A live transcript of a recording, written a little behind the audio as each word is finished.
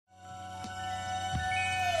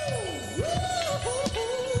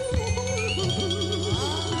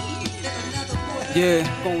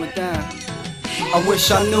Yeah, going down. I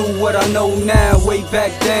wish I knew what I know now, way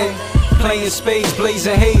back then. Playing spades,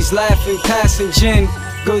 blazing haze, laughing, passing gin.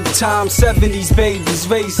 Good time, 70s babies,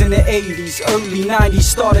 raised in the 80s. Early 90s,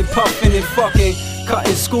 started puffing and fucking.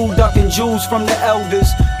 Cutting school, ducking jewels from the elders.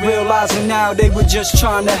 Realizing now they were just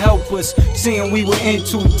trying to help us. Seeing we were in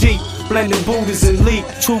too deep. Blending Buddhas and leak.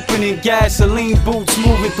 Trooping in gasoline boots,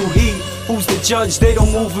 moving through heat. Who's the judge? They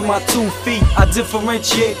don't move with my 2 feet. I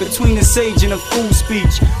differentiate between a sage and a fool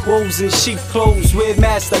speech. Wolves in sheep clothes, wear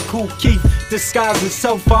masks like Kool Keith. Disguising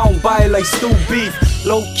self, I don't buy it like stew beef.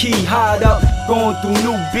 Low key, hide up, going through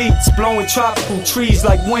new beats. Blowing tropical trees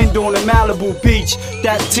like wind on a Malibu beach.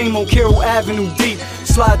 That team on Carroll Avenue deep.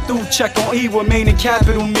 Slide through, check on E, remain in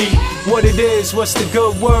capital me. What it is, what's the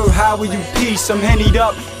good word? How are you peace? I'm hennied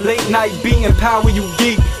up, late night beating power you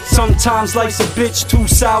geek. Sometimes life's a bitch, too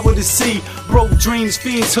sour to see. Broke dreams,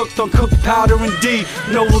 fiends hooked on cooked powder and D.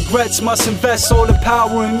 No regrets, must invest all the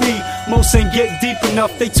power in me. Most ain't get deep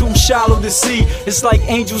enough, they too shallow to see. It's like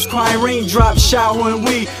angels crying, raindrops showering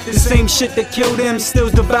we. The same shit that killed them still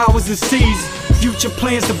devours the seas. Future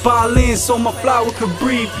plans to buy land so my flower could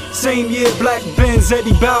breathe. Same year, black Benz,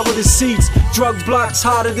 Eddie Bauer the seats. Drug blocks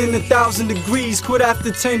hotter than 1,000 degrees. Quit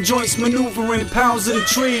after 10 joints, maneuvering pounds of the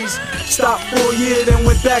trees. Stopped for a year, then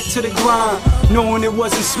went back to the grind. Knowing it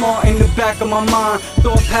wasn't smart in the back of my mind.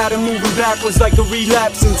 Thought pattern moving backwards like a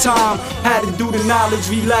relapse in time. Had to do the knowledge,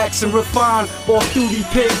 relax and refine. Off duty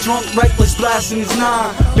pig, drunk, reckless, blasting his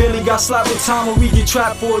 9. Barely got slapped with time when we get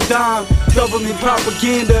trapped for a dime. Government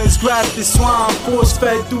propaganda is grafted swine. Force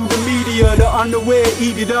fed through the media, the underwear,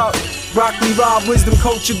 eat it up. Broccoli Rob, wisdom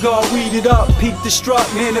culture guard, weed it up. Peep the struck,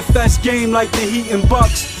 manifest game like the Heat and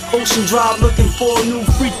Bucks. Ocean Drive looking for a new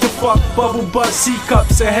freak to fuck. Bubble butt,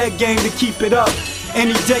 C-cups, a head game to keep it up.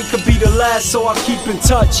 Any day could be the last, so I keep in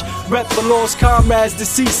touch. Rep for lost comrades,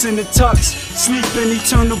 deceased in the tux. Sleep in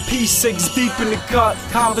eternal peace, 6 deep in the cut.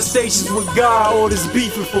 Conversations with God, all this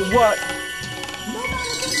beefing for what?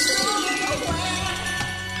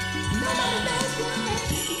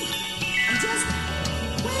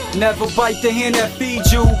 Never bite the hand that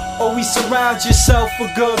feeds you. Always surround yourself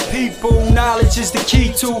with good people. Knowledge is the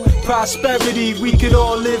key to prosperity. We could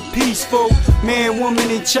all live peaceful. Man,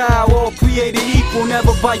 woman, and child, all created equal.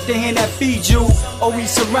 Never bite the hand that feeds you.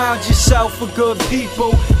 Always surround yourself with good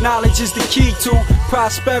people. Knowledge is the key to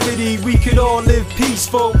prosperity. We could all live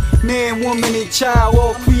peaceful. Man, woman, and child,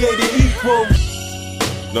 all created equal.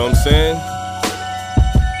 Know what I'm saying?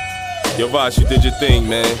 Yo, Vosh, you did your thing,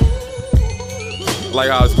 man. Like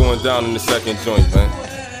how it's going down in the second joint, man.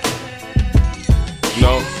 You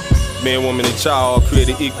know, man, woman, and child all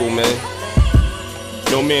created equal, man.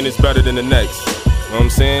 No man is better than the next. You know what I'm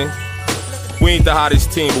saying? We ain't the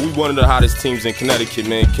hottest team, but we one of the hottest teams in Connecticut,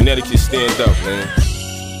 man. Connecticut stand up, man.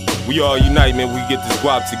 We all unite, man. We get this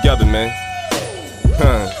guap together, man.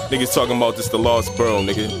 Niggas talking about this the lost borough,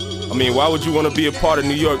 nigga. I mean, why would you want to be a part of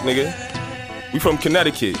New York, nigga? We from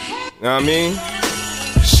Connecticut. You know what I mean?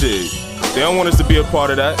 Shit. They don't want us to be a part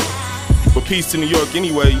of that. But peace to New York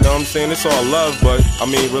anyway, you know what I'm saying? It's all love, but I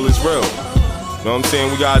mean, real is real. You know what I'm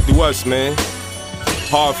saying? We gotta do us, man.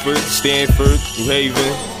 Hartford, Stanford, New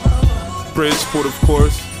Haven, Bridgeport, of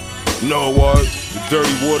course, Norwalk, the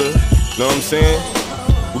dirty water. You know what I'm saying?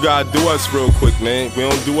 We gotta do us real quick, man. If we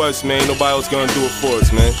don't do us, man, nobody else gonna do it for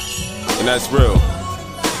us, man. And that's real.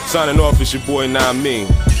 Signing off is your boy, Nah Mean.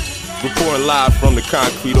 Reporting live from the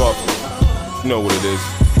concrete office. You know what it is.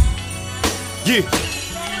 Yeah.